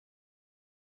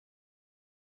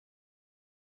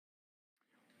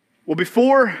Well,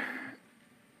 before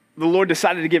the Lord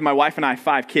decided to give my wife and I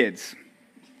 5 kids,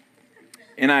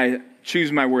 and I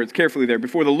choose my words carefully there,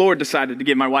 before the Lord decided to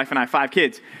give my wife and I 5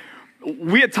 kids,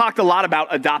 we had talked a lot about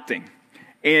adopting.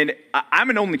 And I'm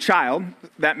an only child.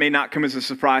 That may not come as a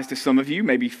surprise to some of you.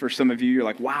 Maybe for some of you, you're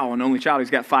like, wow, an only child, he's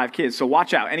got 5 kids. So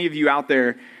watch out. Any of you out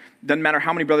there, doesn't matter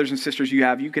how many brothers and sisters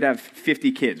you could have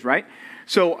 50 kids, right?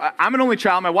 So I'm an only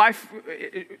child. My wife,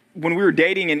 when we were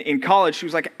dating in college, she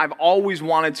was like, I've always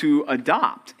wanted to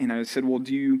adopt. And I said, well,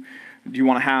 do you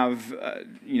want to have,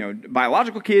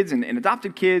 biological kids and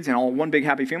adopted kids and all one big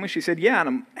happy family? She said, yeah.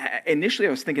 And initially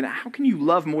I was thinking, how can you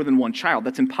love more than one child?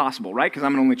 That's impossible, right? Because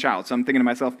I'm an only child. So I'm thinking to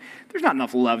myself, there's not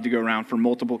enough love to go around for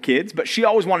multiple kids. But she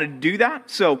always wanted to do that.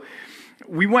 So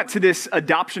we went to this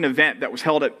adoption event that was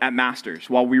held at Masters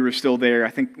while we were still there,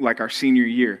 I think like our senior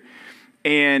year.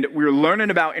 And we were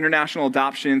learning about international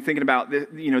adoption, thinking about,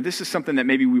 this is something that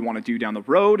maybe we want to do down the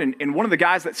road. And one of the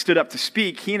guys that stood up to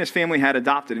speak, he and his family had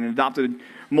adopted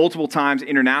multiple times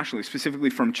internationally,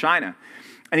 specifically from China.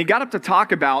 And he got up to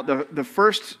talk about the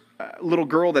first little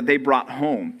girl that they brought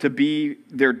home to be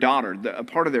their daughter, a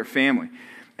part of their family.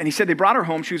 And he said they brought her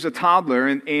home. She was a toddler,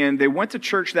 and they went to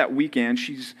church that weekend.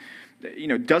 She's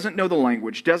doesn't know the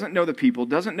language, doesn't know the people,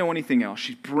 doesn't know anything else.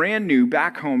 She's brand new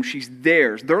back home. She's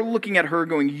theirs. They're looking at her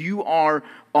going, you are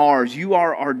ours. You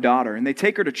are our daughter. And they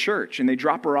take her to church and they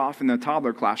drop her off in the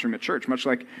toddler classroom at church, much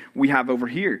like we have over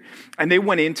here. And they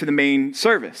went into the main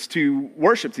service to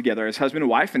worship together as husband and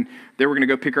wife, and they were going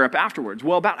to go pick her up afterwards.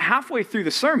 Well, about halfway through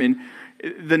the sermon,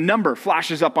 the number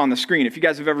flashes up on the screen. If you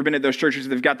guys have ever been at those churches,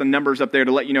 they've got the numbers up there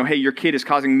to let you know, hey, your kid is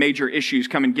causing major issues.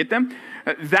 Come and get them.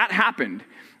 That happened.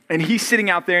 And he's sitting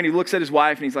out there and he looks at his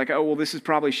wife and he's like, oh, well, this is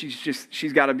probably,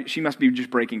 she must be just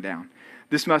breaking down.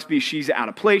 This must be, she's out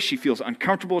of place. She feels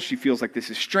uncomfortable. She feels like this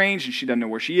is strange and she doesn't know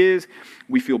where she is.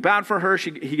 We feel bad for her.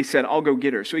 He said, I'll go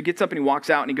get her. So he gets up and he walks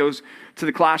out and he goes to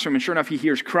the classroom, and sure enough, he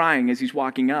hears crying as he's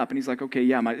walking up. And he's like, okay,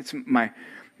 yeah, it's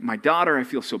my daughter. I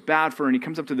feel so bad for her. And he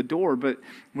comes up to the door, but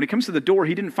when he comes to the door,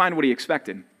 he didn't find what he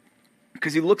expected.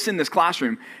 Because he looks in this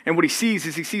classroom, and what he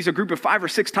sees a group of 5 or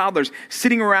 6 toddlers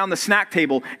sitting around the snack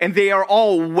table, and they are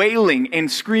all wailing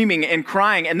and screaming and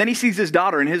crying. And then he sees his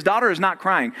daughter, and his daughter is not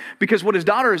crying, because what his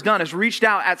daughter has done is reached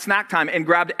out at snack time and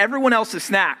grabbed everyone else's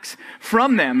snacks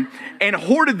from them and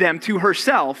hoarded them to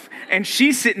herself. And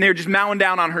she's sitting there just mowing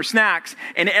down on her snacks,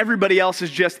 and everybody else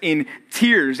is just in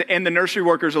tears. And the nursery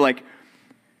workers are like,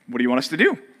 what do you want us to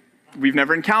do? We've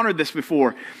never encountered this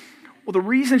before. Well, the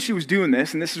reason she was doing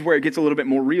this, and this is where it gets a little bit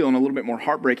more real and a little bit more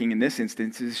heartbreaking in this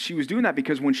instance, is she was doing that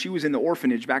because when she was in the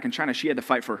orphanage back in China, she had to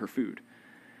fight for her food.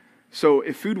 So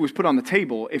if food was put on the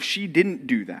table, if she didn't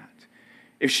do that,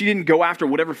 if she didn't go after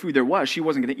whatever food there was, she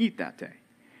wasn't going to eat that day.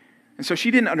 And so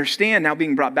she didn't understand now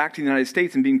being brought back to the United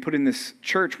States and being put in this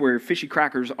church where fishy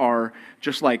crackers are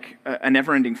just like a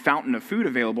never-ending fountain of food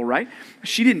available, right?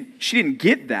 She didn't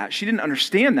get that. She didn't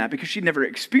understand that because she'd never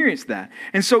experienced that.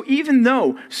 And so even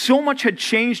though so much had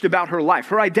changed about her life,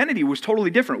 her identity was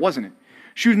totally different, wasn't it?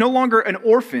 She was no longer an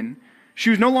orphan. She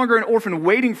was no longer an orphan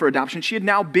waiting for adoption. She had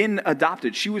now been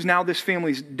adopted. She was now this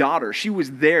family's daughter. She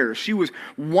was theirs. She was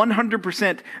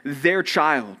 100% their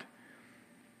child.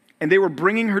 And they were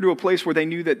bringing her to a place where they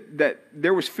knew that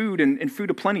there was food and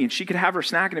food aplenty, and she could have her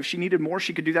snack, and if she needed more,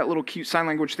 she could do that little cute sign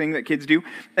language thing that kids do,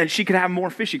 and she could have more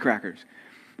fishy crackers.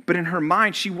 But in her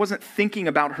mind, she wasn't thinking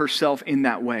about herself in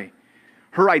that way.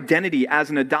 Her identity as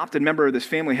an adopted member of this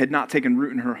family had not taken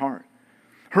root in her heart.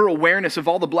 Her awareness of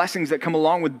all the blessings that come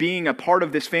along with being a part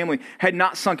of this family had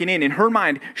not sunken in. In her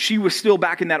mind, she was still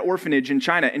back in that orphanage in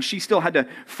China, and she still had to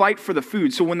fight for the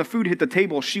food. So when the food hit the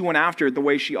table, she went after it the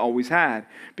way she always had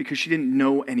because she didn't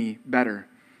know any better.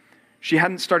 She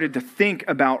hadn't started to think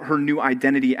about her new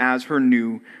identity as her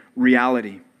new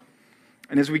reality.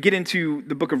 And as we get into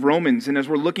the book of Romans, and as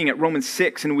we're looking at Romans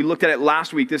 6, and we looked at it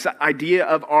last week, this idea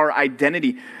of our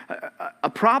identity, a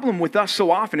problem with us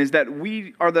so often is that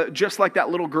we are just like that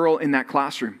little girl in that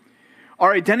classroom.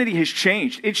 Our identity has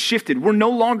changed. It's shifted. We're no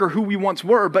longer who we once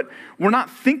were, but we're not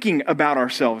thinking about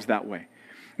ourselves that way.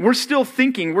 We're still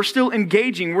thinking, we're still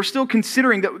engaging, we're still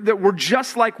considering that we're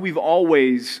just like we've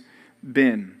always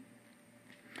been.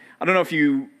 I don't know if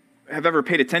you have ever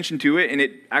paid attention to it, and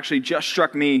it actually just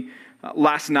struck me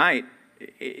last night,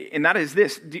 and that is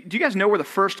this. Do you guys know where the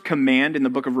first command in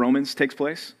the book of Romans takes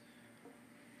place?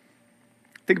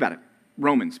 Think about it.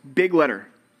 Romans, big letter,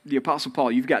 the Apostle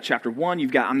Paul. You've got chapter 1,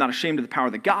 you've got I'm not ashamed of the power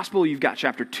of the gospel, you've got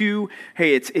chapter 2,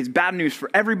 hey, it's bad news for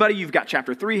everybody, you've got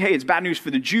chapter 3, hey, it's bad news for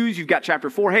the Jews, you've got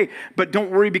chapter 4, hey, but don't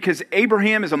worry because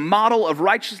Abraham is a model of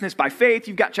righteousness by faith,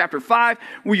 you've got chapter 5,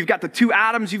 where you've got the two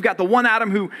Adams, you've got the one Adam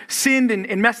who sinned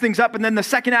and messed things up, and then the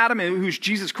second Adam who's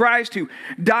Jesus Christ, who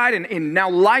died, and now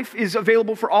life is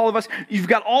available for all of us. You've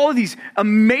got all of these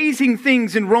amazing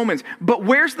things in Romans, but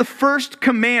where's the first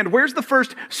command? Where's the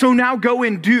first, so now go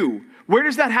and do? Where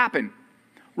does that happen?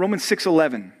 Romans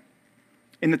 6:11,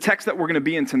 in the text that we're going to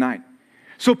be in tonight.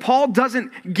 So Paul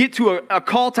doesn't get to a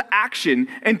call to action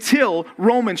until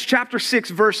Romans chapter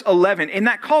 6, verse 11. And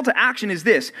that call to action is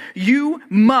this: you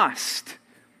must,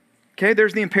 okay,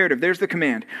 there's the imperative, there's the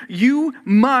command. You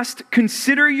must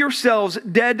consider yourselves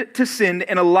dead to sin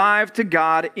and alive to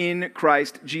God in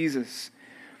Christ Jesus.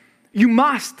 You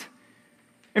must.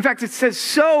 In fact, it says,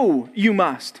 so you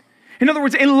must. In other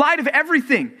words, in light of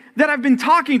everything that I've been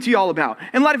talking to y'all about,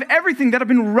 in light of everything that I've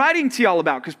been writing to y'all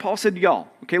about, because Paul said y'all,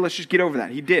 okay, let's just get over that.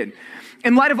 He did.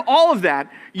 In light of all of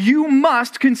that, you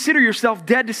must consider yourself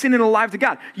dead to sin and alive to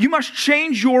God. You must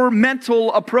change your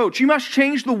mental approach. You must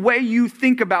change the way you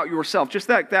think about yourself. Just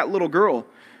like that little girl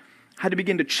had to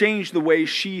begin to change the way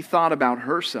she thought about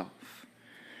herself.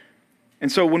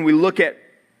 And so when we look at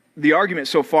the argument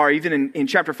so far, even in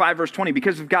chapter 5, verse 20,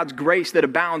 because of God's grace that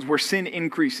abounds where sin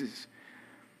increases,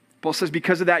 Paul says,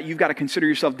 because of that, you've got to consider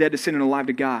yourself dead to sin and alive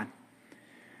to God.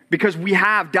 Because we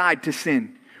have died to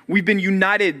sin. We've been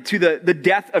united to the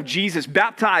death of Jesus,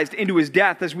 baptized into his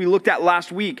death, as we looked at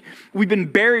last week. We've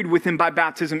been buried with him by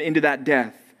baptism into that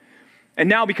death. And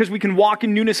now, because we can walk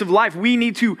in newness of life, we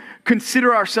need to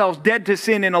consider ourselves dead to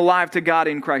sin and alive to God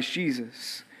in Christ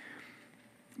Jesus.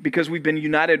 Because we've been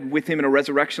united with him in a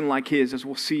resurrection like his, as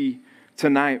we'll see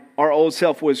tonight. Our old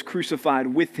self was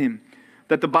crucified with him,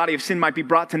 that the body of sin might be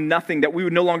brought to nothing, that we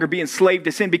would no longer be enslaved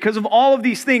to sin. Because of all of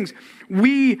these things,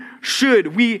 we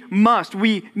should, we must,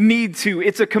 we need to.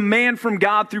 It's a command from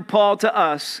God through Paul to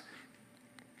us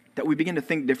that we begin to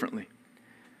think differently.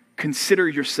 Consider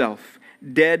yourself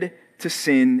dead to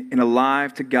sin and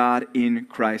alive to God in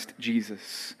Christ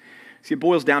Jesus. See, it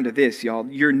boils down to this, y'all.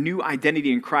 Your new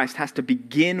identity in Christ has to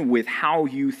begin with how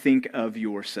you think of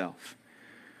yourself.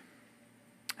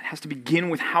 It has to begin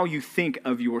with how you think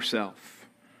of yourself.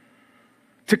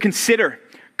 To consider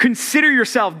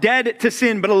yourself dead to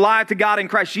sin but alive to God in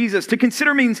Christ Jesus. To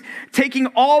consider means taking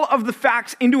all of the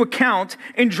facts into account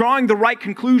and drawing the right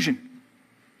conclusion.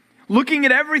 Looking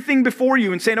at everything before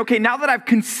you and saying, okay, now that I've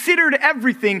considered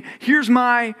everything, here's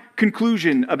my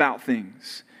conclusion about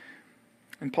things.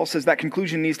 And Paul says that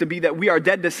conclusion needs to be that we are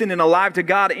dead to sin and alive to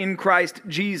God in Christ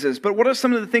Jesus. But what are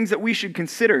some of the things that we should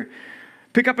consider?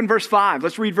 Pick up in verse 5.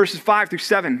 Let's read verses 5 through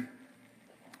 7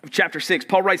 of chapter 6.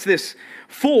 Paul writes this: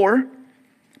 for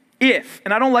if,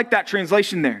 and I don't like that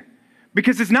translation there,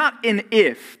 because it's not an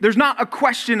if. There's not a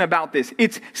question about this.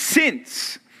 It's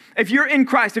since. If you're in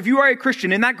Christ, if you are a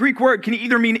Christian, and that Greek word can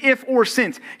either mean if or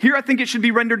since. Here I think it should be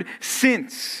rendered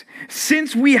since.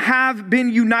 Since we have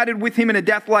been united with him in a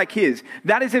death like his.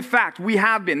 That is a fact. We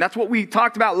have been. That's what we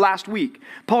talked about last week.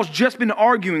 Paul's just been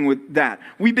arguing with that.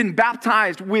 We've been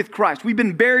baptized with Christ. We've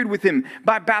been buried with him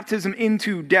by baptism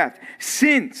into death.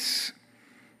 Since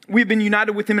we've been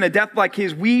united with him in a death like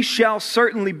his, we shall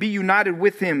certainly be united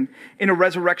with him in a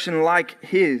resurrection like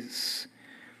his.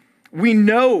 We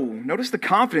know, notice the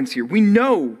confidence here, we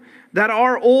know that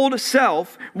our old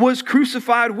self was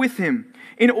crucified with him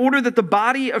in order that the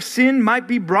body of sin might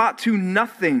be brought to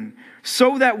nothing,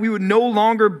 so that we would no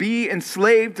longer be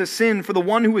enslaved to sin, for the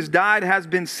one who has died has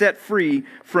been set free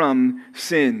from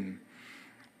sin.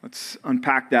 Let's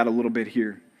unpack that a little bit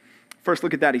here. First,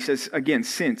 look at that. He says, again,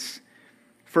 since.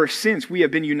 For since we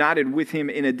have been united with him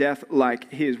in a death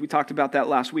like his. We talked about that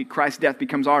last week. Christ's death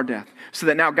becomes our death. So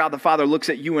that now God the Father looks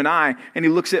at you and I, and he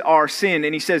looks at our sin,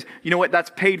 and he says, you know what, that's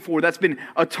paid for. That's been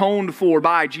atoned for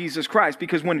by Jesus Christ.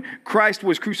 Because when Christ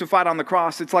was crucified on the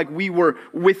cross, it's like we were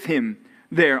with him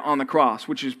there on the cross,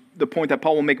 which is the point that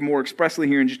Paul will make more expressly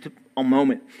here in just a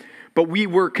moment. But we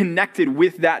were connected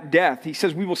with that death. He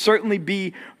says we will certainly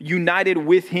be united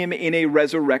with him in a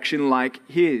resurrection like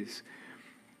his,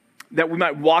 that we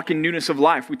might walk in newness of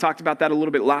life. We talked about that a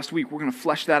little bit last week. We're going to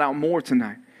flesh that out more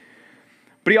tonight.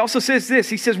 But he also says this.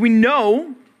 He says, we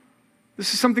know,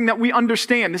 this is something that we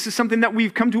understand. This is something that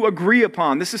we've come to agree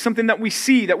upon. This is something that we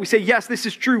see, that we say, yes, this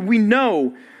is true. We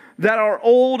know that our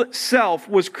old self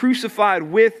was crucified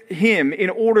with him in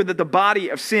order that the body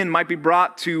of sin might be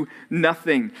brought to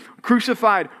nothing.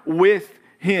 Crucified with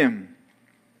him.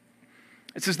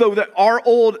 It's as though that our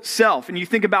old self, and you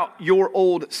think about your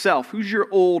old self. Who's your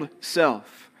old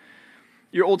self?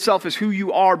 Your old self is who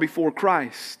you are before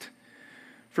Christ.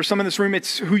 For some in this room,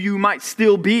 it's who you might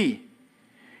still be.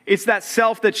 It's that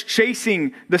self that's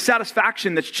chasing the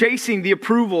satisfaction, that's chasing the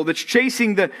approval, that's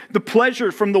chasing the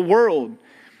pleasure from the world.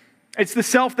 It's the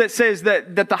self that says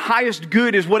that the highest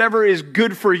good is whatever is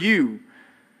good for you.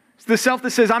 It's the self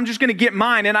that says, I'm just going to get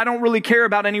mine and I don't really care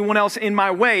about anyone else in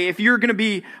my way. If you're going to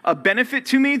be a benefit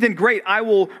to me, then great, I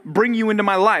will bring you into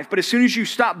my life. But as soon as you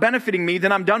stop benefiting me,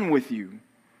 then I'm done with you.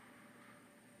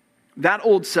 That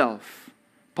old self,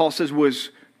 Paul says, was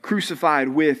crucified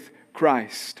with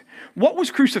Christ. What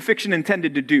was crucifixion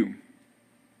intended to do?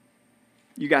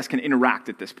 You guys can interact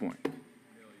at this point.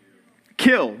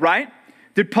 Kill, right?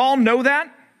 Did Paul know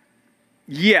that?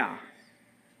 Yeah.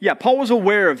 Yeah, Paul was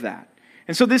aware of that.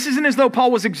 And so this isn't as though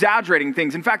Paul was exaggerating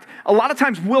things. In fact, a lot of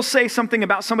times we'll say something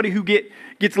about somebody who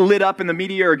gets lit up in the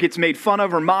media or gets made fun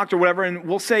of or mocked or whatever, and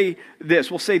we'll say this.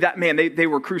 We'll say that, man, they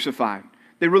were crucified.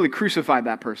 They really crucified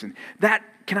that person. That,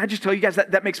 can I just tell you guys,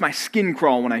 that makes my skin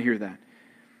crawl when I hear that.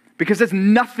 Because that's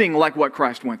nothing like what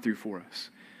Christ went through for us.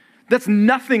 That's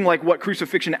nothing like what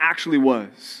crucifixion actually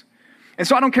was. And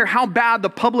so I don't care how bad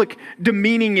the public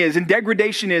demeaning is and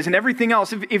degradation is and everything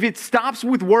else. If it stops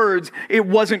with words, it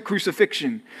wasn't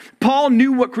crucifixion. Paul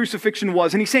knew what crucifixion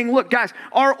was. And he's saying, look, guys,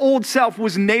 our old self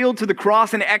was nailed to the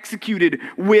cross and executed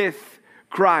with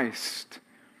Christ.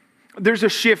 There's a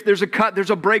shift, there's a cut,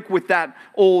 there's a break with that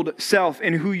old self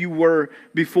and who you were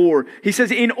before. He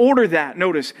says, in order that,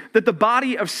 notice, that the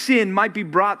body of sin might be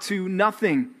brought to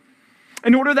nothing.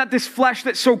 In order that this flesh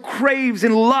that so craves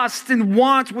and lusts and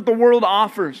wants what the world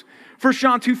offers. 1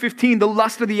 John 2:15, the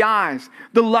lust of the eyes,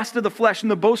 the lust of the flesh, and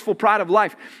the boastful pride of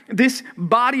life. This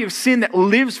body of sin that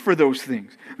lives for those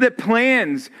things, that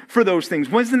plans for those things.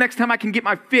 When's the next time I can get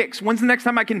my fix? When's the next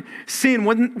time I can sin?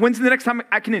 When's the next time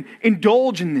I can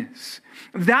indulge in this?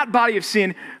 That body of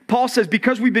sin, Paul says,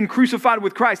 because we've been crucified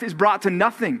with Christ, is brought to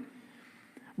nothing.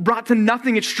 Brought to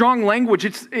nothing. It's strong language.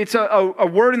 It's a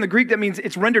word in the Greek that means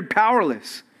it's rendered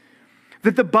powerless.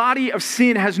 That the body of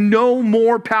sin has no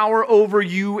more power over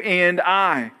you and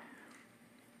I.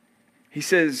 He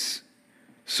says,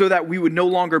 so that we would no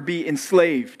longer be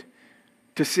enslaved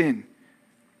to sin.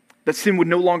 That sin would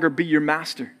no longer be your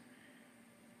master.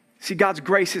 See, God's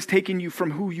grace has taken you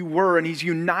from who you were and He's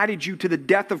united you to the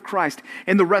death of Christ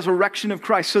and the resurrection of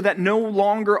Christ so that no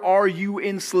longer are you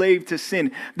enslaved to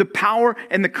sin. The power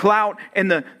and the clout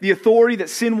and the authority that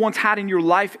sin once had in your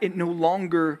life, it no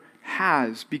longer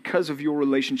has because of your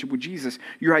relationship with Jesus.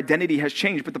 Your identity has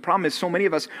changed, but the problem is so many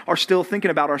of us are still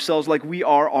thinking about ourselves like we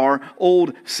are our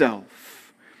old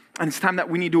self. And it's time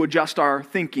that we need to adjust our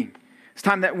thinking. It's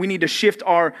time that we need to shift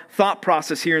our thought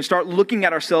process here and start looking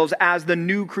at ourselves as the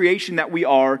new creation that we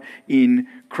are in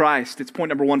Christ. It's point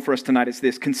number one for us tonight. It's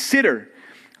this. Consider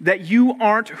that you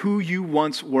aren't who you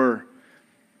once were.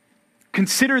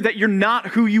 Consider that you're not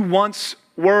who you once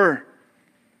were.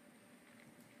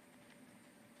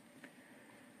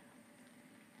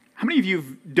 How many of you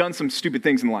have done some stupid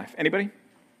things in life? Anybody?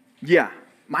 Yeah.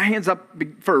 My hand's up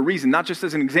for a reason, not just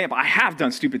as an example. I have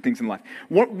done stupid things in life.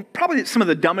 Probably some of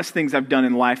the dumbest things I've done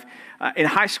in life. In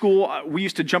high school, we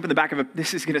used to jump in the back of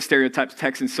this is going to stereotype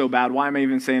Texans so bad. Why am I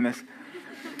even saying this?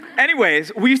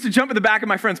 Anyways, we used to jump in the back of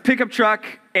my friend's pickup truck,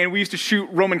 and we used to shoot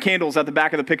Roman candles at the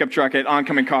back of the pickup truck at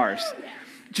oncoming cars.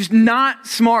 Just not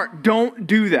smart. Don't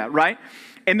do that, right?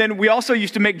 And then we also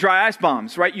used to make dry ice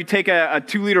bombs, right? You take a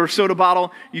 2-liter soda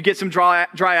bottle, you get some dry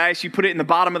ice, you put it in the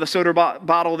bottom of the soda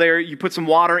bottle there, you put some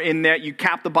water in there, you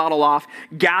cap the bottle off,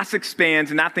 gas expands,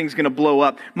 and that thing's going to blow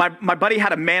up. My buddy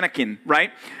had a mannequin,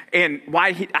 right? And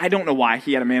I don't know why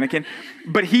he had a mannequin,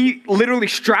 but he literally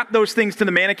strapped those things to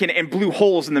the mannequin and blew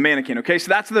holes in the mannequin, okay? So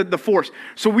that's the force.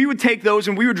 So we would take those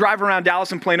and we would drive around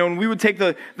Dallas and Plano and we would take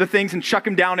the things and chuck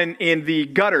them down in the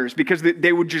gutters because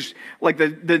they would just, like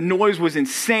the noise was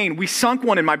insane. We sunk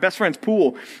one in my best friend's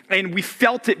pool and we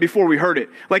felt it before we heard it.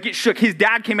 Like it shook. His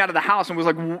dad came out of the house and was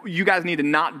like, you guys need to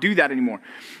not do that anymore.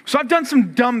 So I've done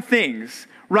some dumb things,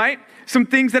 right? Some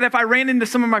things that if I ran into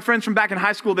some of my friends from back in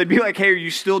high school, they'd be like, hey, are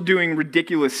you still doing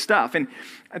ridiculous stuff? And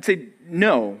I'd say,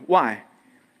 no. Why?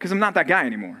 Because I'm not that guy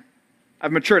anymore.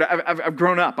 I've matured. I've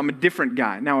grown up. I'm a different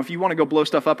guy. Now, if you want to go blow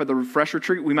stuff up at the refresh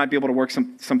retreat, we might be able to work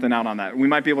something out on that. We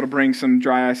might be able to bring some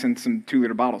dry ice and some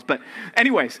 2-liter bottles. But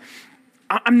anyways,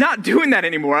 I'm not doing that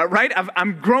anymore, right?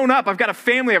 I'm grown up. I've got a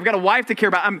family. I've got a wife to care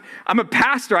about. I'm a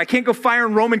pastor. I can't go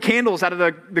firing Roman candles out of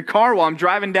the car while I'm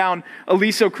driving down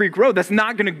Aliso Creek Road. That's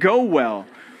not going to go well.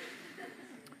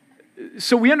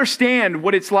 So we understand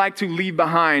what it's like to leave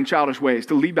behind childish ways,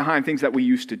 to leave behind things that we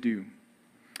used to do.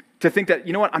 To think that,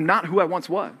 you know what, I'm not who I once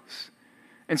was.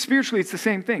 And spiritually, it's the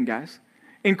same thing, guys.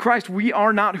 In Christ, we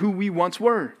are not who we once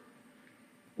were.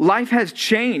 Life has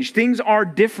changed. Things are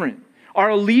different. Our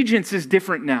allegiance is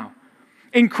different now.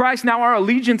 In Christ now, our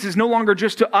allegiance is no longer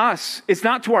just to us. It's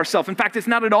not to ourselves. In fact, it's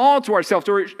not at all to ourselves,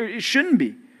 or it shouldn't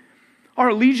be. Our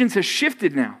allegiance has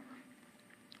shifted now,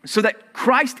 so that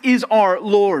Christ is our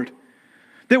Lord,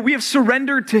 that we have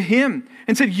surrendered to him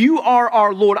and said, you are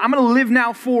our Lord. I'm going to live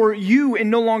now for you and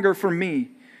no longer for me.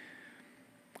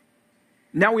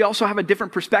 Now we also have a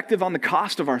different perspective on the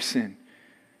cost of our sin.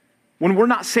 When we're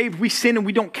not saved, we sin and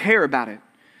we don't care about it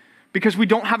because we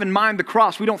don't have in mind the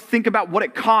cross. We don't think about what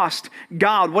it cost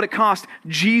God, what it cost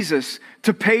Jesus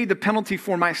to pay the penalty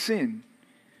for my sin.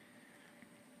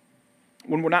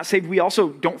 When we're not saved, we also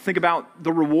don't think about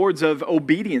the rewards of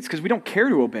obedience because we don't care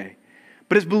to obey.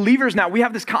 But as believers now, we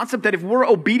have this concept that if we're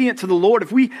obedient to the Lord,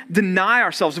 if we deny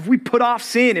ourselves, if we put off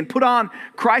sin and put on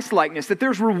Christ-likeness, that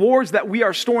there's rewards that we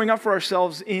are storing up for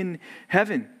ourselves in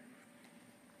heaven.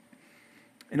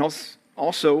 And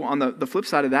also on the flip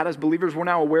side of that, as believers, we're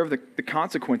now aware of the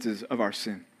consequences of our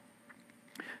sin.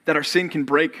 That our sin can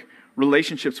break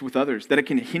relationships with others, that it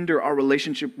can hinder our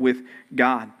relationship with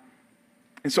God.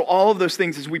 And so all of those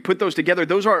things, as we put those together,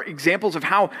 those are examples of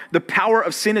how the power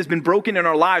of sin has been broken in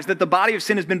our lives, that the body of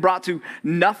sin has been brought to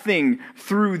nothing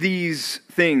through these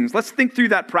things. Let's think through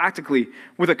that practically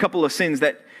with a couple of sins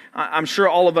that I'm sure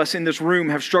all of us in this room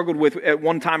have struggled with at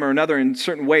one time or another in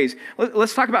certain ways.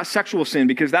 Let's talk about sexual sin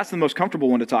because that's the most comfortable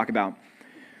one to talk about.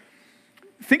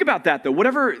 Think about that though,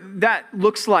 whatever that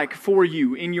looks like for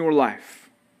you in your life.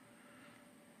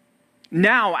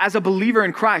 Now, as a believer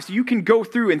in Christ, you can go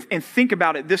through and think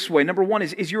about it this way. Number one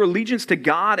is your allegiance to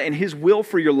God and his will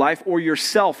for your life or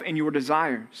yourself and your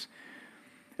desires?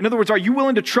 In other words, are you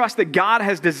willing to trust that God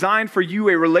has designed for you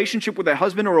a relationship with a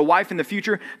husband or a wife in the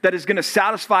future that is going to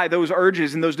satisfy those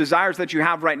urges and those desires that you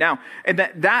have right now? And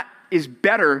that is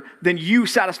better than you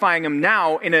satisfying them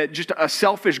now in just a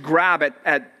selfish grab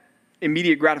at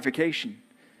immediate gratification.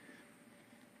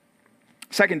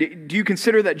 Second, do you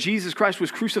consider that Jesus Christ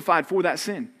was crucified for that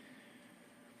sin?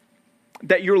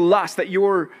 That your lust, that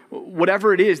your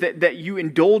whatever it is that you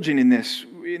indulge in this,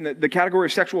 in the category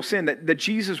of sexual sin, that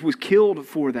Jesus was killed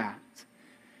for that.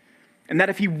 And that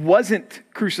if he wasn't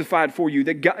crucified for you,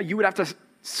 that God, you would have to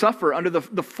suffer under the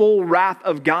full wrath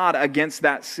of God against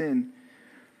that sin.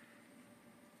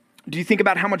 Do you think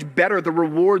about how much better the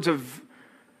rewards of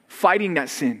fighting that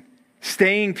sin,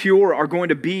 staying pure, are going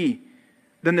to be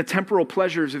than the temporal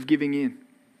pleasures of giving in?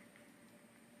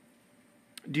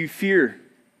 Do you fear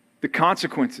the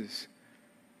consequences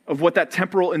of what that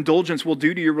temporal indulgence will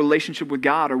do to your relationship with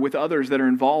God or with others that are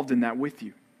involved in that with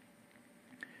you?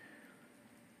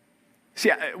 See,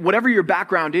 whatever your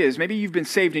background is, maybe you've been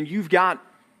saved and you've got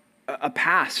a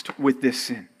past with this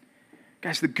sin.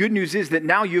 Guys, the good news is that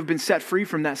now you've been set free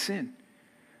from that sin.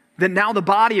 That now the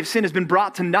body of sin has been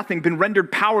brought to nothing, been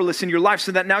rendered powerless in your life,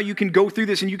 so that now you can go through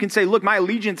this and you can say, look, my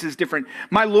allegiance is different.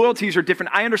 My loyalties are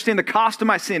different. I understand the cost of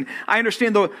my sin. I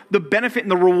understand the benefit and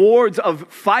the rewards of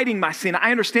fighting my sin. I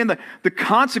understand the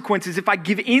consequences if I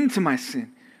give in to my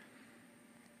sin.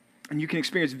 And you can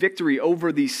experience victory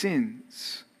over these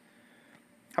sins.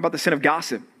 How about the sin of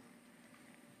gossip?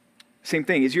 Same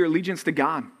thing. Is your allegiance to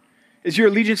God? Is your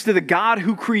allegiance to the God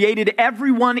who created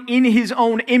everyone in his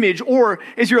own image? Or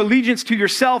is your allegiance to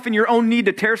yourself and your own need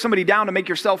to tear somebody down to make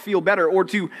yourself feel better? Or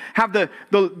to have the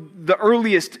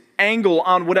earliest angle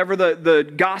on whatever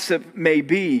the gossip may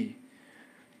be?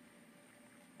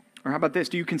 Or how about this?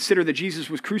 Do you consider that Jesus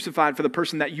was crucified for the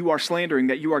person that you are slandering,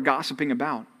 that you are gossiping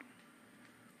about?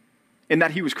 And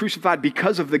that he was crucified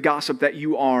because of the gossip that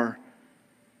you are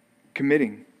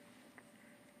committing?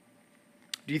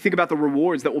 Do you think about the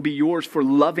rewards that will be yours for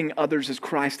loving others as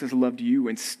Christ has loved you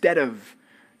instead of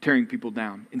tearing people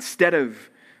down, instead of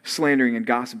slandering and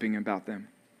gossiping about them?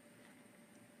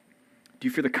 Do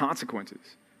you fear the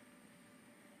consequences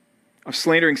of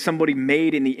slandering somebody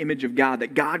made in the image of God,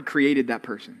 that God created that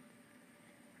person?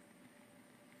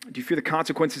 Do you fear the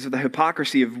consequences of the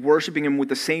hypocrisy of worshiping him with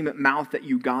the same mouth that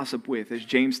you gossip with, as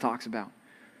James talks about?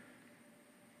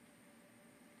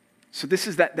 So this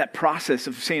is that process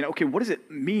of saying, okay, what does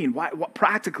it mean? What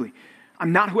practically?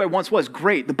 I'm not who I once was.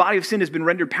 Great. The body of sin has been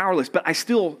rendered powerless, but I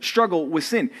still struggle with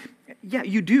sin. Yeah,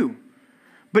 you do.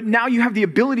 But now you have the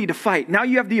ability to fight. Now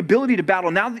you have the ability to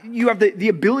battle. Now you have the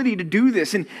ability to do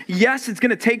this. And yes, it's going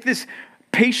to take this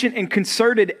patient and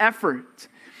concerted effort.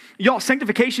 Y'all,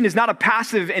 sanctification is not a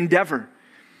passive endeavor.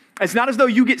 It's not as though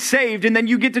you get saved and then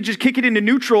you get to just kick it into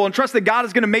neutral and trust that God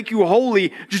is going to make you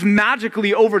holy just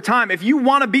magically over time. If you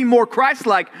want to be more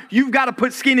Christ-like, you've got to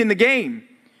put skin in the game.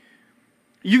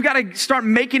 You've got to start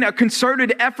making a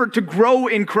concerted effort to grow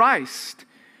in Christ.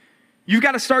 You've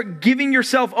got to start giving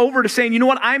yourself over to saying, you know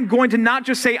what, I'm going to not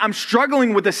just say I'm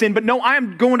struggling with the sin, but no, I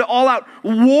am going to all out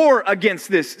war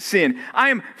against this sin. I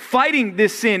am fighting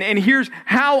this sin, and here's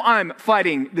how I'm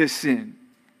fighting this sin.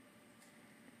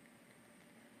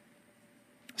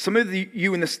 Some of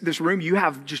you in this room, you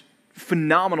have just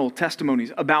phenomenal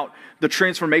testimonies about the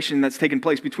transformation that's taken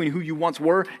place between who you once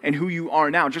were and who you are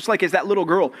now. Just like as that little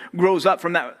girl grows up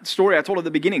from that story I told at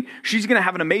the beginning, she's going to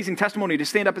have an amazing testimony to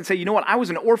stand up and say, you know what, I was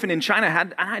an orphan in China,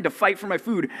 I had to fight for my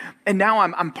food, and now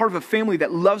I'm part of a family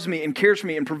that loves me and cares for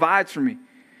me and provides for me.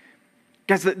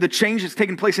 Guys, the change that's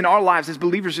taken place in our lives as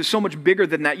believers is so much bigger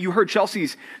than that. You heard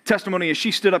Chelsea's testimony as she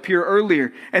stood up here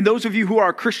earlier. And those of you who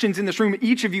are Christians in this room,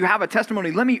 each of you have a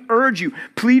testimony. Let me urge you,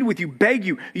 plead with you, beg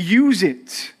you, use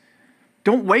it.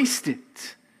 Don't waste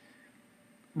it.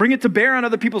 Bring it to bear on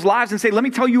other people's lives and say, let me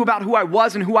tell you about who I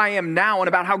was and who I am now and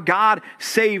about how God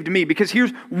saved me. Because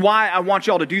here's why I want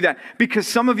y'all to do that. Because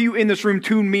some of you in this room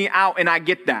tune me out, and I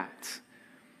get that.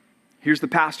 Here's the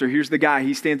pastor, here's the guy,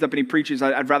 he stands up and he preaches,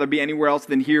 I'd rather be anywhere else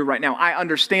than here right now. I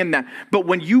understand that. But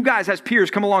when you guys as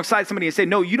peers come alongside somebody and say,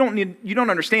 no, you don't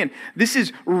understand. This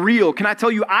is real. Can I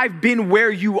tell you, I've been where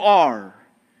you are.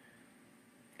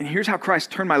 And here's how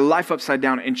Christ turned my life upside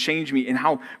down and changed me, and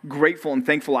how grateful and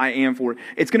thankful I am for it.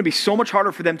 It's going to be so much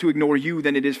harder for them to ignore you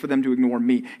than it is for them to ignore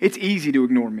me. It's easy to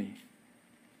ignore me.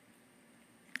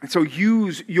 And so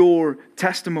use your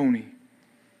testimony.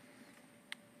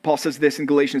 Paul says this in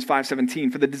Galatians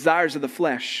 5:17, for the desires of the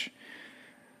flesh,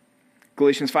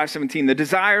 Galatians 5:17, the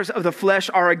desires of the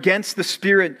flesh are against the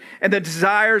Spirit, and the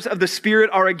desires of the Spirit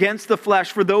are against the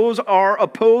flesh, for those are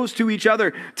opposed to each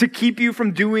other to keep you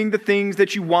from doing the things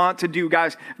that you want to do.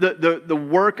 Guys, the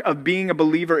work of being a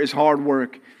believer is hard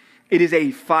work. It is a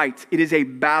fight. It is a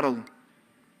battle.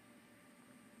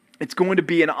 It's going to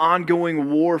be an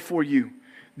ongoing war for you.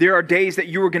 There are days that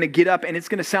you are going to get up and it's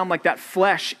going to sound like that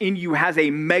flesh in you has a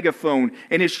megaphone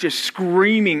and it's just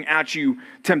screaming at you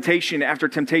temptation after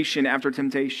temptation after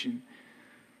temptation.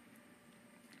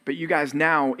 But you guys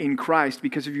now in Christ,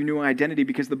 because of your new identity,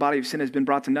 because the body of sin has been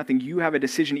brought to nothing, you have a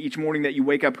decision each morning that you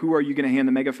wake up. Who are you going to hand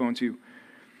the megaphone to?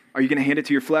 Are you going to hand it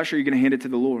to your flesh, or are you going to hand it to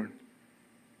the Lord?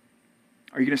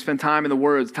 Are you going to spend time in the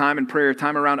words, time in prayer,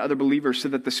 time around other believers so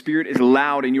that the Spirit is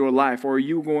loud in your life? Or are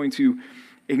you going to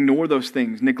ignore those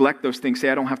things, neglect those things, say,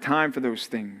 I don't have time for those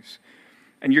things?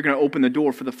 And you're going to open the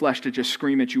door for the flesh to just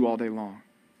scream at you all day long.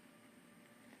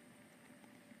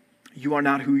 You are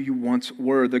not who you once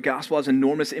were. The gospel has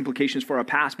enormous implications for our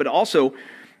past, but also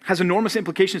has enormous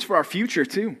implications for our future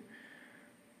too.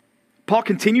 Paul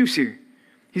continues here.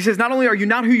 He says, not only are you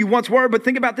not who you once were, but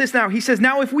think about this now. He says,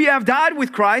 now if we have died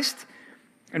with Christ,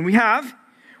 and we have,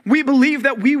 we believe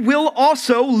that we will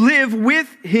also live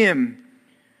with him.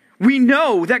 We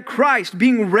know that Christ,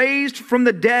 being raised from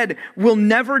the dead, will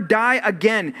never die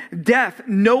again. Death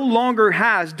no longer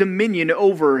has dominion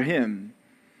over him.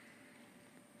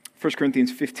 1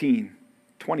 Corinthians 15,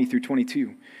 20 through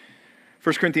 22.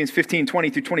 1 Corinthians 15, 20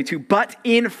 through 22. But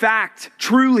in fact,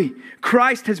 truly,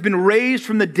 Christ has been raised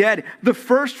from the dead, the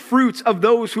first fruits of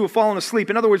those who have fallen asleep.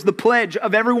 In other words, the pledge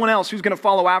of everyone else who's going to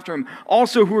follow after him,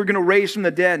 also who are going to raise from the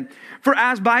dead. For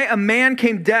as by a man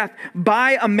came death,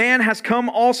 by a man has come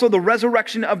also the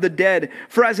resurrection of the dead.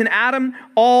 For as in Adam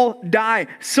all die,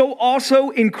 so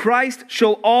also in Christ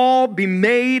shall all be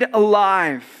made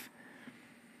alive.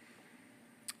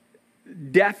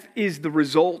 Death is the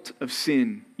result of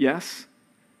sin, yes?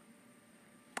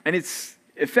 And its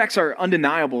effects are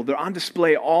undeniable. They're on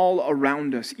display all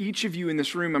around us. Each of you in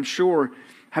this room, I'm sure,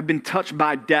 have been touched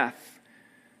by death.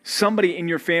 Somebody in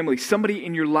your family, somebody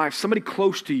in your life, somebody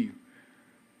close to you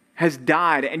has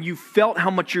died, and you felt how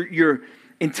much your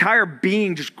entire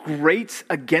being just grates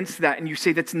against that, and you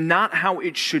say, that's not how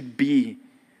it should be.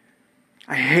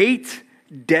 I hate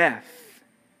death.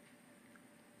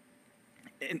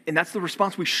 And that's the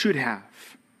response we should have.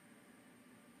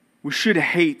 We should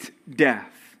hate death.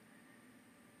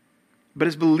 But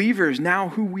as believers, now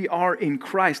who we are in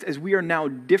Christ, as we are now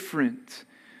different,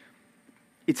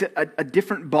 it's a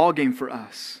different ballgame for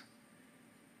us.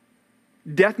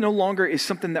 Death no longer is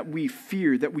something that we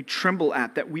fear, that we tremble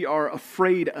at, that we are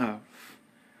afraid of.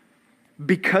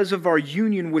 Because of our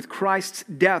union with Christ's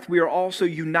death, we are also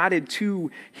united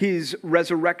to his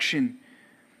resurrection.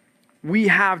 We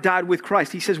have died with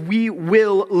Christ. He says we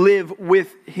will live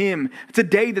with him. It's a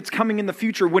day that's coming in the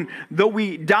future when, though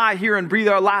we die here and breathe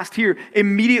our last here,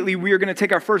 immediately we are going to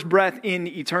take our first breath in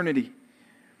eternity.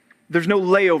 There's no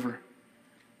layover.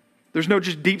 There's no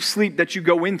just deep sleep that you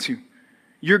go into.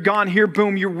 You're gone here,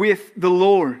 boom, you're with the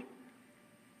Lord.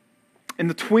 In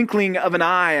the twinkling of an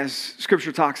eye, as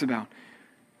Scripture talks about.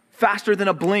 faster than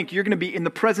a blink. You're going to be in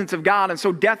the presence of God. And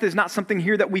so death is not something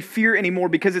here that we fear anymore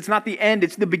because it's not the end.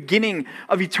 It's the beginning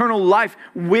of eternal life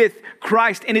with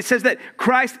Christ. And it says that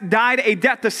Christ died a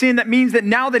death to sin. That means that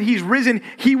now that he's risen,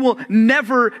 he will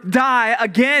never die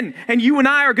again. And you and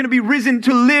I are going to be risen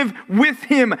to live with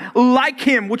him, like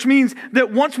him, which means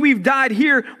that once we've died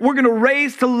here, we're going to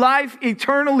raise to life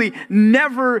eternally,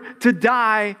 never to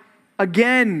die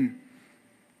again.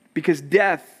 Because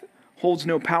death holds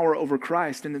no power over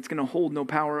Christ, and it's going to hold no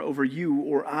power over you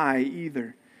or I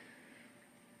either.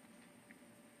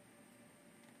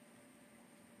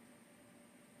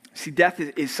 See, death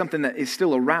is something that is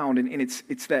still around, and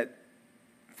it's that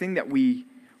thing that we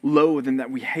loathe and that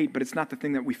we hate, but it's not the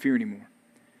thing that we fear anymore.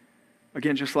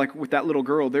 Again, just like with that little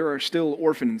girl, there are still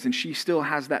orphans, and she still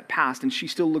has that past, and she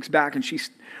still looks back, and she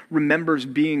remembers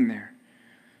being there,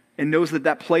 and knows that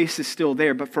that place is still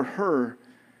there, but for her,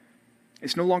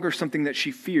 it's no longer something that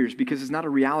she fears because it's not a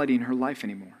reality in her life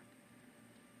anymore.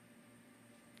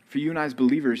 For you and I as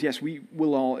believers, yes, we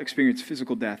will all experience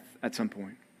physical death at some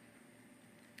point.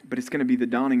 But it's going to be the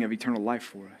dawning of eternal life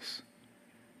for us.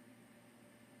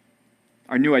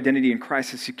 Our new identity in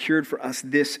Christ has secured for us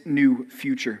this new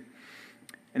future.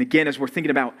 And again, as we're thinking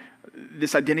about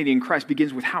this identity in Christ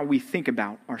begins with how we think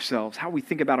about ourselves, how we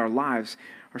think about our lives.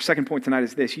 Our second point tonight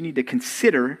is this. You need to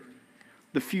consider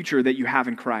the future that you have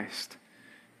in Christ.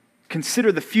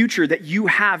 Consider the future that you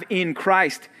have in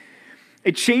Christ.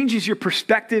 It changes your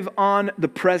perspective on the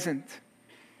present.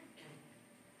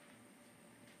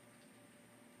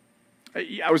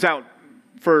 I was out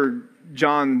for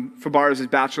John Fabarez's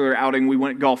bachelor outing. We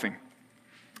went golfing.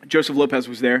 Joseph Lopez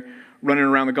was there running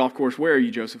around the golf course. Where are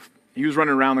you, Joseph? He was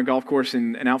running around the golf course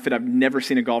in an outfit I've never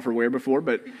seen a golfer wear before,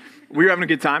 but we were having a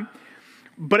good time.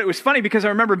 But it was funny because I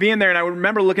remember being there and I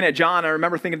remember looking at John. I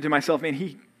remember thinking to myself, man,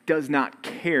 he does not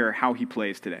care how he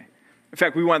plays today. In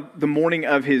fact, the morning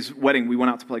of his wedding, we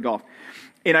went out to play golf.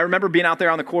 And I remember being out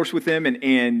there on the course with him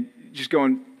and just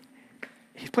going,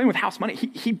 he's playing with house money.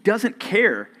 He doesn't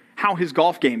care how his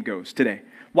golf game goes today.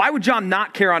 Why would John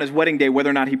not care on his wedding day whether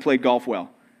or not he played golf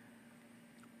well?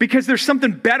 Because there's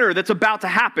something better that's about to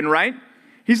happen, right?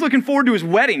 He's looking forward to his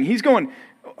wedding. He's going,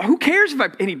 who cares if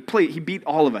and he beat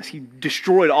all of us. He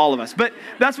destroyed all of us. But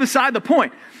that's beside the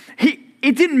point.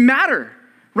 It didn't matter.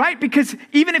 Right? Because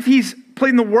even if he's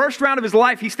played in the worst round of his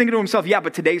life, he's thinking to himself, yeah,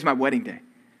 but today's my wedding day.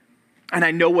 And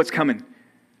I know what's coming.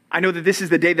 I know that this is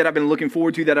the day that I've been looking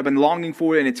forward to, that I've been longing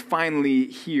for, and it's finally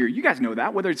here. You guys know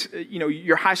that. Whether it's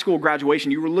your high school graduation,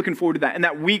 you were looking forward to that, and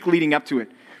that week leading up to it.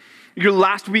 Your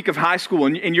last week of high school,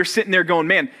 and you're sitting there going,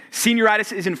 man,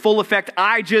 senioritis is in full effect.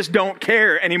 I just don't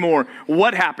care anymore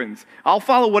what happens. I'll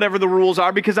follow whatever the rules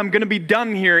are because I'm going to be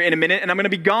done here in a minute, and I'm going to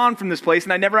be gone from this place,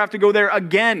 and I never have to go there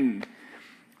again.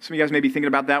 Some of you guys may be thinking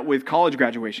about that with college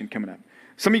graduation coming up.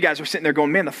 Some of you guys are sitting there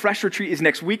going, man, the Fresh Retreat is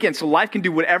next weekend, so life can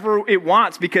do whatever it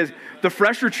wants because the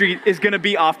Fresh Retreat is going to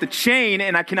be off the chain,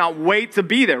 and I cannot wait to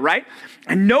be there, right?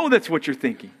 I know that's what you're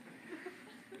thinking.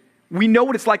 We know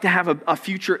what it's like to have a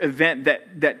future event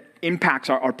that impacts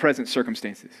our present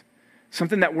circumstances.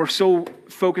 Something that we're so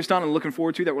focused on and looking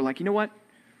forward to that we're like, you know what?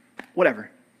 Whatever.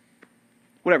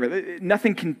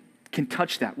 Nothing can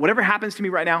touch that. Whatever happens to me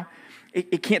right now,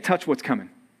 it can't touch what's coming.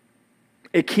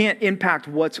 It can't impact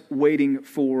what's waiting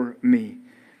for me.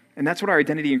 And that's what our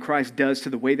identity in Christ does to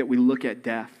the way that we look at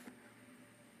death.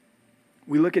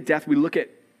 We look at death, we look at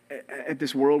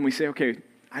this world and we say, okay,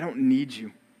 I don't need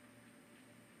you.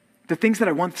 The things that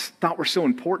I once thought were so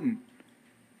important,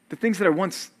 the things that I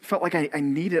once felt like I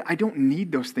needed, I don't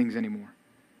need those things anymore.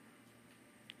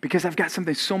 Because I've got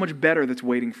something so much better that's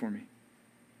waiting for me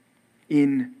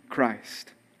in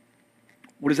Christ.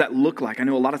 What does that look like? I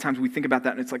know a lot of times we think about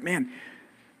that and it's like, man,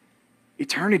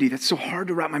 eternity, that's so hard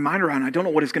to wrap my mind around. I don't know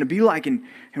what it's going to be like and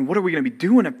what are we going to be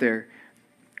doing up there?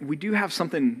 We do have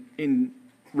something in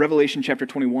Revelation chapter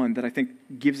 21 that I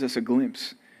think gives us a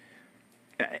glimpse.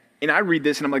 And I read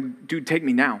this and I'm like, dude, take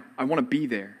me now. I want to be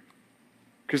there.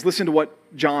 Because listen to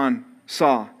what John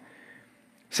saw. It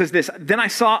says this, then I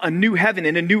saw a new heaven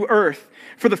and a new earth.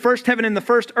 For the first heaven and the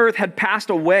first earth had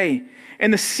passed away,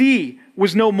 and the sea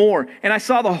was no more. And I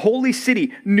saw the holy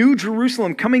city, New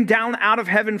Jerusalem, coming down out of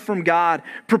heaven from God,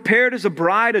 prepared as a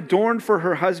bride adorned for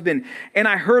her husband. And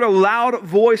I heard a loud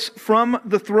voice from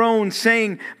the throne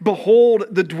saying, behold,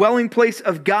 the dwelling place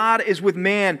of God is with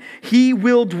man. He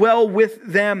will dwell with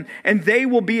them, and they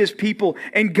will be his people.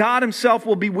 And God himself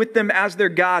will be with them as their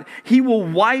God. He will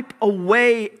wipe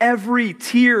away every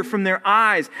tear from their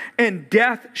eyes, and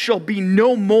death shall be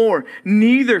no more.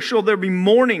 Neither shall there be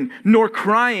mourning, nor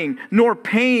crying, nor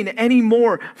pain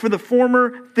anymore, for the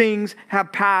former things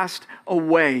have passed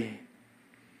away.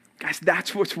 Guys,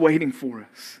 that's what's waiting for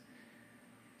us.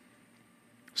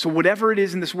 So whatever it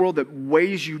is in this world that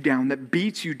weighs you down, that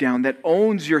beats you down, that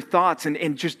owns your thoughts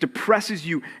and just depresses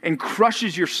you and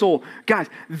crushes your soul, guys,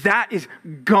 that is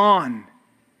gone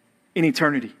in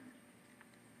eternity.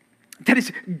 That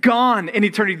is gone in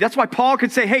eternity. That's why Paul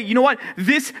could say, hey, you know what?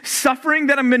 This suffering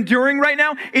that I'm enduring right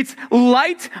now, it's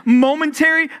light,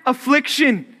 momentary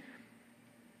affliction.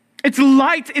 It's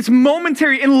light, it's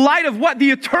momentary in light of what? The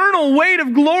eternal weight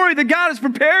of glory that God has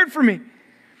prepared for me.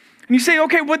 And you say,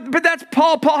 okay, but that's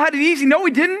Paul. Paul had it easy. No,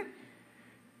 he didn't.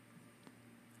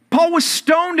 Paul was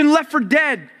stoned and left for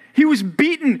dead. He was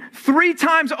beaten 3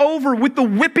 times over with the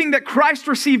whipping that Christ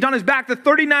received on his back, the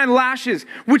 39 lashes,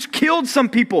 which killed some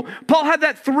people. Paul had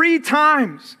that 3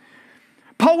 times.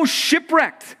 Paul was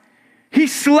shipwrecked. He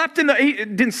slept he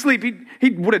didn't sleep, he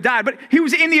would have died, but he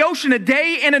was in the ocean a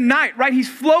day and a night, right? He's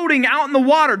floating out in the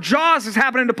water. Jaws is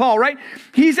happening to Paul, right?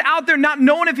 He's out there not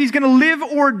knowing if he's going to live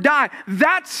or die.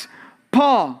 That's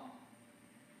Paul.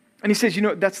 And he says,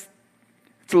 it's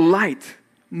light,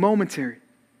 momentary,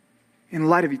 in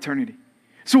light of eternity.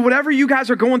 So whatever you guys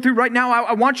are going through right now,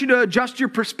 I want you to adjust your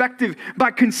perspective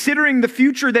by considering the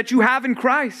future that you have in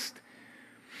Christ.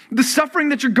 The suffering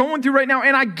that you're going through right now,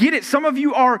 and I get it. Some of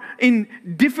you are in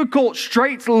difficult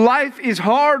straits. Life is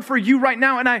hard for you right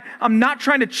now, and I'm not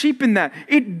trying to cheapen that.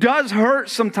 It does hurt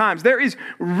sometimes. There is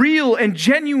real and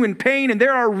genuine pain, and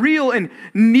there are real and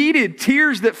needed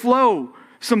tears that flow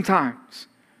sometimes.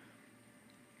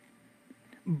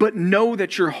 But know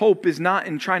that your hope is not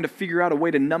in trying to figure out a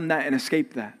way to numb that and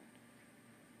escape that.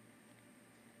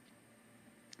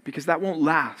 Because that won't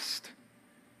last.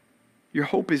 Your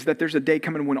hope is that there's a day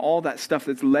coming when all that stuff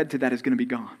that's led to that is going to be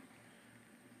gone.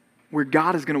 Where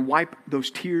God is going to wipe those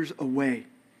tears away.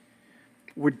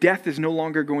 Where death is no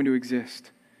longer going to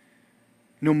exist.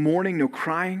 No mourning, no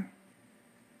crying.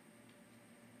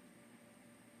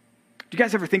 Do you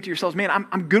guys ever think to yourselves, man,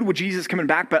 I'm good with Jesus coming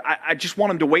back, but I just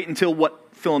want him to wait until what?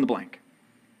 Fill in the blank.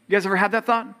 You guys ever had that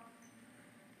thought?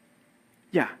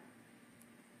 Yeah.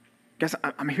 Guys,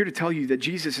 I'm here to tell you that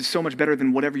Jesus is so much better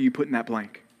than whatever you put in that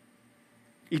blank.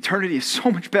 Eternity is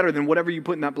so much better than whatever you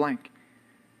put in that blank.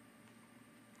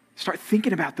 Start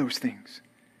thinking about those things.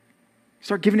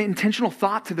 Start giving intentional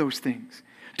thought to those things.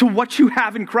 To what you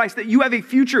have in Christ, that you have a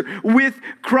future with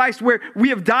Christ, where we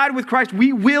have died with Christ,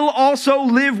 we will also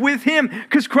live with him,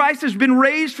 because Christ has been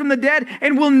raised from the dead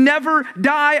and will never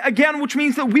die again, which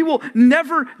means that we will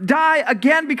never die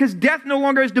again, because death no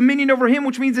longer has dominion over him,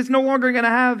 which means it's no longer going to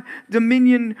have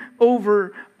dominion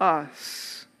over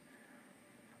us.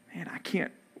 Man, I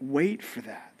can't wait for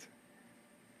that.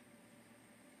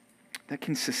 That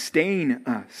can sustain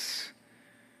us.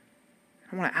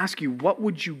 I want to ask you, what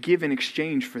would you give in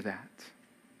exchange for that?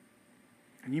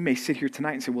 And you may sit here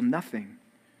tonight and say, well, nothing.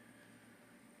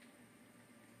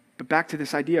 But back to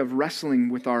this idea of wrestling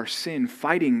with our sin,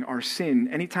 fighting our sin.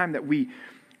 Anytime that we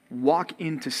walk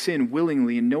into sin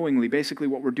willingly and knowingly, basically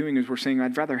what we're doing is we're saying,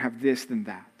 I'd rather have this than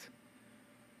that.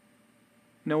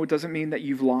 No, it doesn't mean that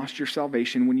you've lost your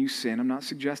salvation when you sin. I'm not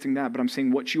suggesting that, but I'm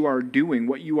saying what you are doing,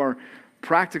 what you are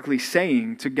practically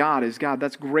saying to God is, God,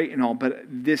 that's great and all, but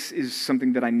this is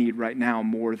something that I need right now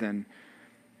more than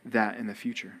that in the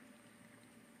future.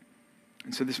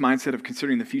 And so this mindset of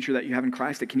considering the future that you have in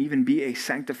Christ, it can even be a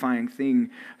sanctifying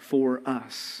thing for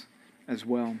us as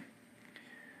well.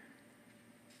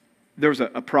 There was a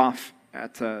prof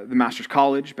at the Master's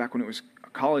College back when it was a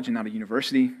college and not a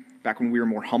university, back when we were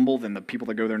more humble than the people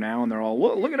that go there now, and they're all,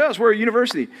 well, look at us, we're a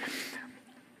university.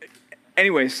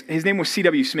 Anyways, his name was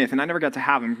C.W. Smith, and I never got to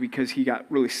have him because he got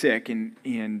really sick, and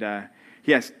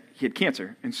he had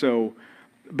cancer. And so,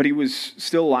 but he was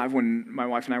still alive when my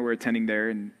wife and I were attending there,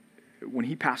 and when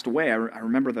he passed away, I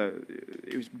remember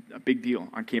it was a big deal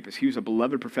on campus. He was a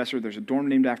beloved professor. There's a dorm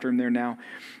named after him there now.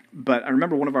 But I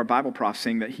remember one of our Bible profs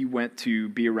saying that he went to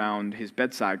be around his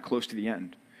bedside close to the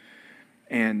end.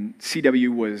 And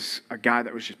C.W. was a guy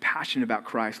that was just passionate about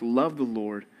Christ, loved the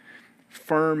Lord,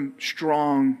 firm,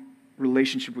 strong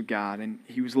relationship with God. And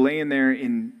he was laying there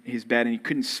in his bed and he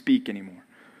couldn't speak anymore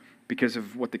because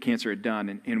of what the cancer had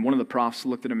done. And one of the profs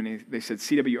looked at him and they said,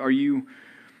 C.W., are you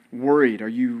worried? Are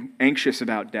you anxious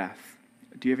about death?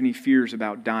 Do you have any fears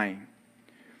about dying?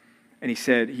 And he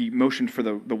said, he motioned for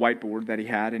the whiteboard that he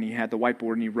had, and he had the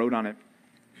whiteboard and he wrote on it,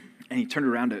 and he turned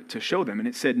around to show them, and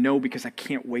it said, no, because I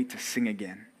can't wait to sing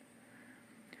again.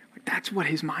 Like, that's what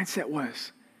his mindset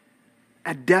was.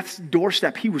 At death's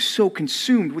doorstep, he was so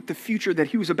consumed with the future that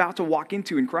he was about to walk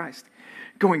into in Christ,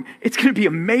 going, it's going to be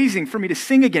amazing for me to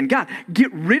sing again. God,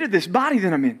 get rid of this body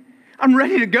that I'm in. I'm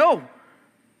ready to go.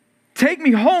 Take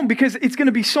me home, because it's going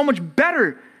to be so much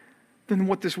better than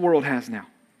what this world has now.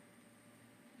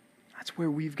 That's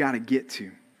where we've got to get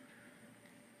to.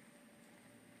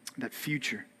 That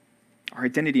future. Our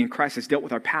identity in Christ has dealt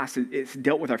with our past. It's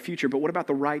dealt with our future. But what about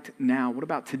the right now? What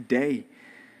about today?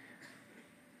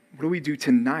 What do we do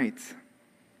tonight?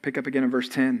 Pick up again in verse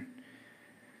 10.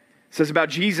 It says about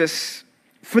Jesus,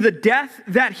 for the death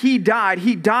that he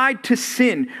died to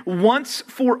sin once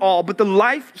for all, but the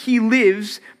life he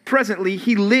lives presently,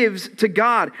 he lives to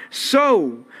God.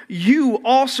 So you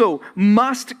also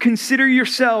must consider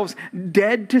yourselves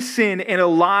dead to sin and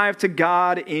alive to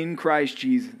God in Christ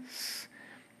Jesus.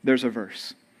 There's a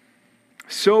verse.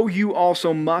 So you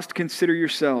also must consider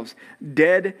yourselves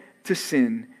dead to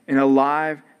sin and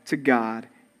alive to God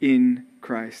in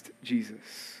Christ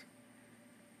Jesus.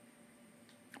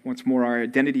 Once more, our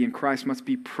identity in Christ must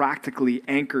be practically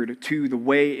anchored to the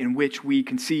way in which we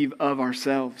conceive of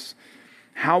ourselves,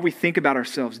 how we think about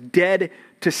ourselves, dead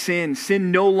to sin. Sin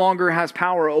no longer has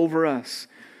power over us.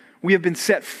 We have been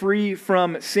set free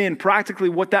from sin. Practically,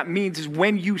 what that means is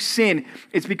when you sin,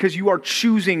 it's because you are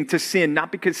choosing to sin,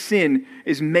 not because sin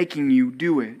is making you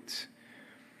do it.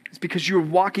 It's because you're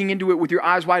walking into it with your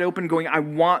eyes wide open going, I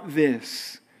want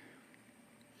this.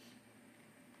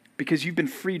 Because you've been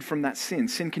freed from that sin.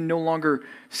 Sin can no longer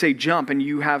say jump and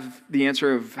you have the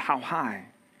answer of how high.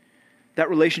 That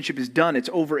relationship is done. It's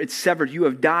over. It's severed. You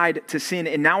have died to sin.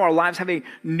 And now our lives have a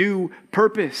new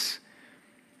purpose.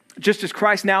 Just as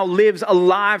Christ now lives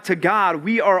alive to God,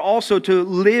 we are also to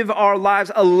live our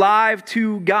lives alive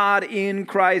to God in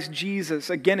Christ Jesus.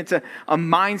 Again, it's a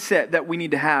mindset that we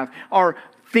need to have. Our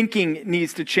thinking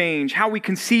needs to change. How we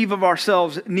conceive of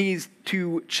ourselves needs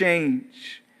to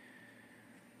change.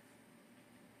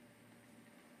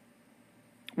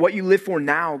 What you live for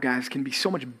now, guys, can be so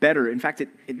much better. In fact, it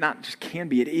not just can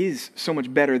be, it is so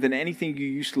much better than anything you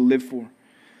used to live for.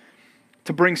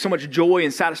 To bring so much joy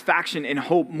and satisfaction and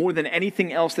hope more than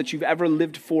anything else that you've ever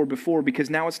lived for before, because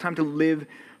now it's time to live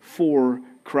for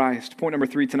Christ. Point number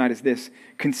 3 tonight is this.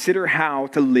 Consider how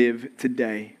to live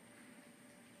today.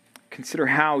 Consider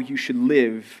how you should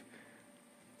live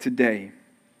today.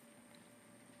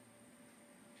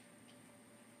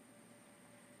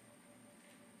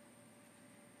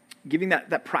 Giving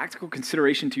that practical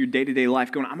consideration to your day-to-day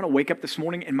life, going, I'm going to wake up this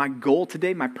morning and my goal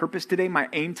today, my purpose today, my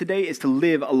aim today is to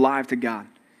live alive to God.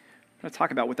 I'm going to talk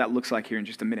about what that looks like here in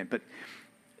just a minute, but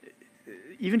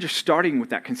even just starting with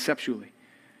that conceptually,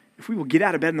 if we will get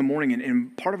out of bed in the morning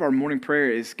and part of our morning prayer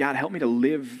is, God, help me to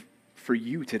live for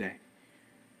you today.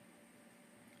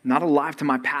 Not alive to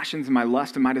my passions and my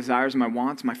lust and my desires and my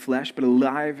wants, my flesh, but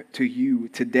alive to you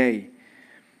today.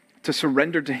 To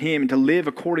surrender to him and to live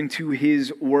according to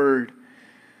his word.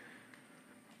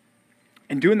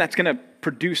 And doing that's going to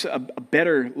produce a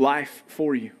better life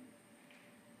for you.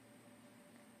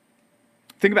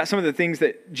 Think about some of the things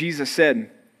that Jesus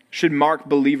said should mark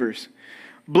believers.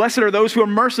 Blessed are those who are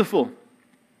merciful,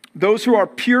 those who are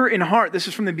pure in heart. This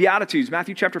is from the Beatitudes,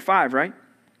 Matthew chapter 5, right?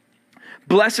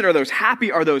 Blessed are those,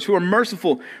 happy are those who are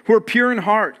merciful, who are pure in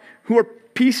heart, who are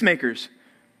peacemakers,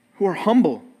 who are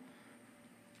humble.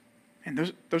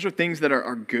 And those are things that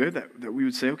are good, that we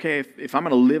would say, okay, if I'm going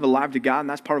to live alive to God, and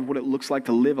that's part of what it looks like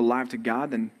to live alive to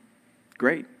God, then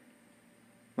great.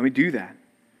 Let me do that.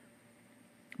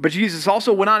 But Jesus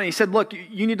also went on and he said, look,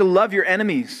 you need to love your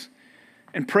enemies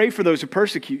and pray for those who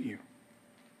persecute you.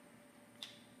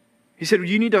 He said,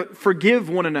 you need to forgive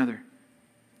one another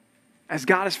as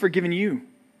God has forgiven you.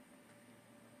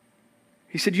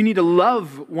 He said, you need to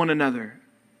love one another.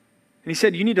 And he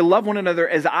said, you need to love one another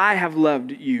as I have loved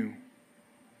you.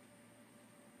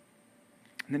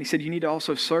 And then he said, you need to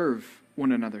also serve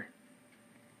one another.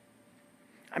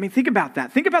 I mean, think about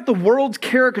that. Think about the world's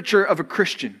caricature of a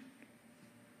Christian.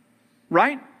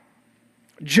 Right?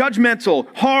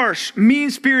 Judgmental, harsh,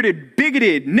 mean-spirited,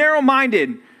 bigoted,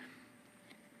 narrow-minded.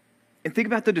 And think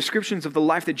about the descriptions of the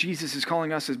life that Jesus is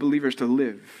calling us as believers to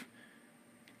live.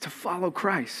 To follow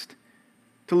Christ.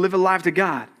 To live alive to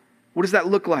God. What does that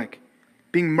look like?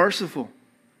 Being merciful.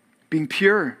 Being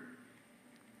pure.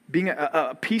 Being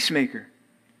a peacemaker.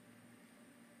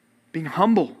 Being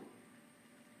humble.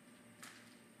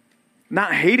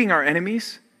 Not hating our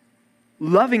enemies.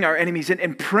 Loving our enemies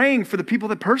and praying for the people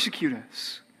that persecute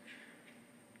us.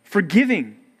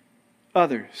 Forgiving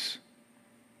others.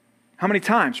 How many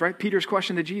times, right? Peter's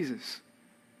question to Jesus.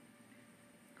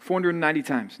 490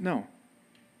 times. No.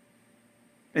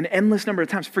 An endless number of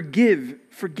times. Forgive.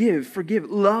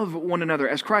 Love one another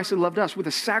as Christ had loved us with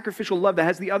a sacrificial love that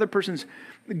has the other person's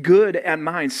good at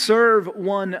mind. Serve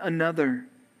one another.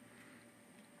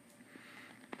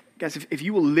 Guys, if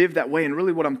you will live that way, and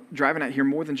really what I'm driving at here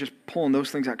more than just pulling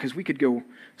those things out, because we could go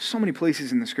so many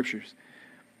places in the scriptures.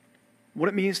 What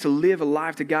it means to live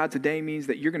alive to God today means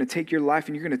that you're going to take your life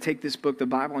and you're going to take this book, the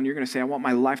Bible, and you're going to say, I want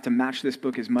my life to match this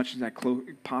book as much as I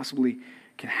possibly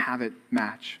can have it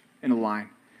match and align.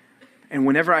 And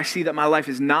whenever I see that my life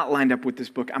is not lined up with this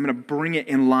book, I'm going to bring it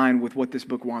in line with what this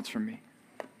book wants from me.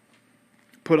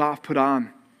 Put off, put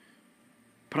on.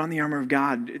 Put on the armor of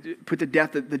God. Put to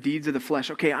death the deeds of the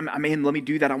flesh. Okay, I'm in. Let me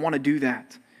do that. I want to do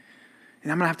that.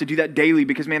 And I'm going to have to do that daily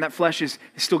because, man, that flesh is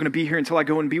still going to be here until I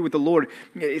go and be with the Lord.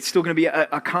 It's still going to be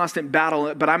a constant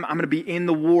battle, but I'm going to be in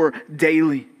the war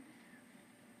daily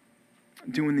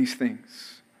doing these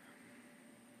things.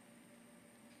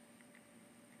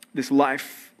 This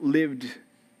life lived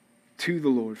to the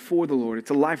Lord, for the Lord. It's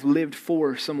a life lived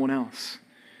for someone else.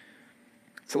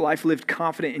 It's a life lived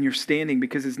confident in your standing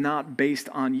because it's not based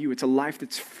on you. It's a life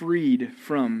that's freed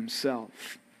from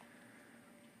self.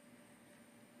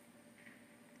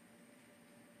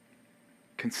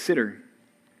 Consider,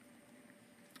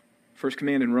 first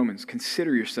command in Romans,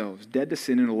 consider yourselves dead to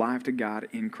sin and alive to God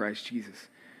in Christ Jesus.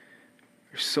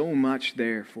 There's so much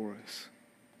there for us.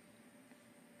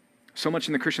 So much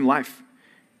in the Christian life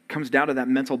comes down to that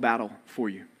mental battle for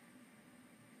you.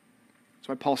 That's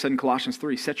why Paul said in Colossians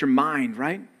 3, set your mind,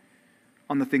 right,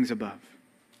 on the things above,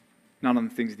 not on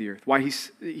the things of the earth. Why he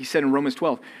said in Romans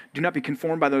 12, do not be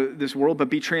conformed by this world,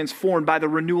 but be transformed by the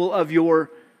renewal of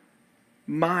your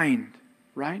mind.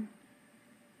 Right?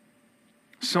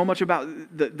 So much about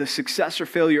the success or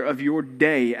failure of your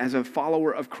day as a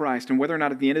follower of Christ, and whether or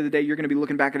not at the end of the day you're going to be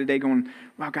looking back at a day going,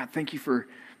 wow, God, thank you for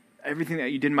everything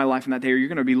that you did in my life in that day, or you're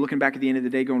going to be looking back at the end of the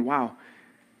day going, wow,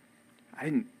 I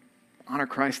didn't honor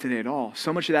Christ today at all.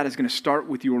 So much of that is going to start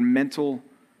with your mental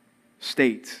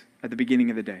state at the beginning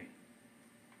of the day.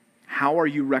 How are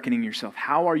you reckoning yourself?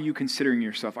 How are you considering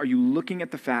yourself? Are you looking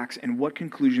at the facts, and what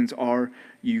conclusions are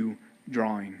you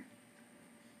drawing?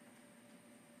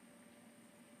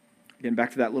 Again,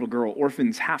 back to that little girl.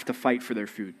 Orphans have to fight for their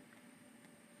food.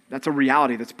 That's a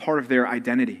reality. That's part of their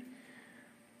identity.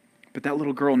 But that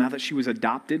little girl, now that she was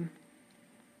adopted,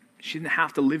 she didn't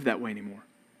have to live that way anymore.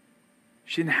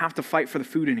 She didn't have to fight for the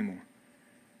food anymore.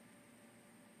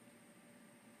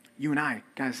 You and I,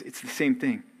 guys, it's the same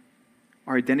thing.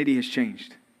 Our identity has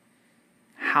changed.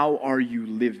 How are you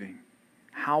living?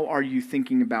 How are you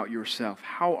thinking about yourself?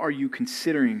 How are you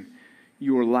considering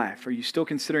your life? Are you still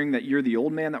considering that you're the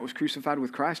old man that was crucified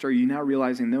with Christ? Or are you now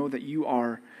realizing, no, that you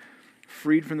are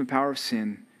freed from the power of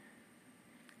sin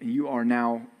and you are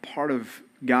now part of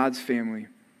God's family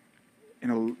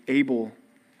and able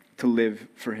to live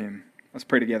for Him? Let's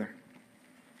pray together.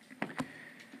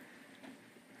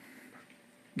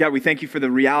 God, we thank you for the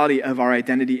reality of our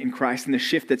identity in Christ and the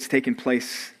shift that's taken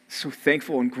place. So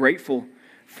thankful and grateful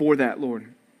for that,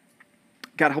 Lord.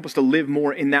 God, help us to live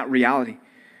more in that reality,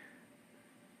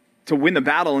 to win the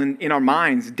battle in our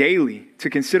minds daily, to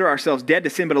consider ourselves dead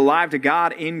to sin but alive to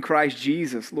God in Christ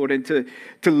Jesus, Lord, and to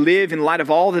live in light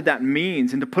of all that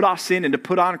means, and to put off sin and to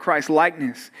put on Christ's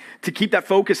likeness, to keep that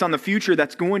focus on the future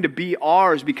that's going to be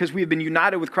ours because we have been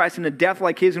united with Christ in a death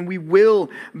like His, and we will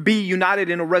be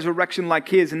united in a resurrection like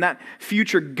His, and that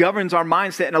future governs our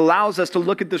mindset and allows us to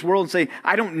look at this world and say,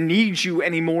 I don't need you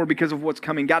anymore because of what's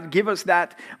coming. God, give us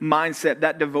that mindset,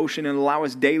 that devotion, and allow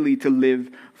us daily to live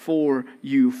for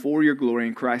you, for your glory.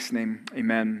 In Christ's name,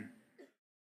 amen.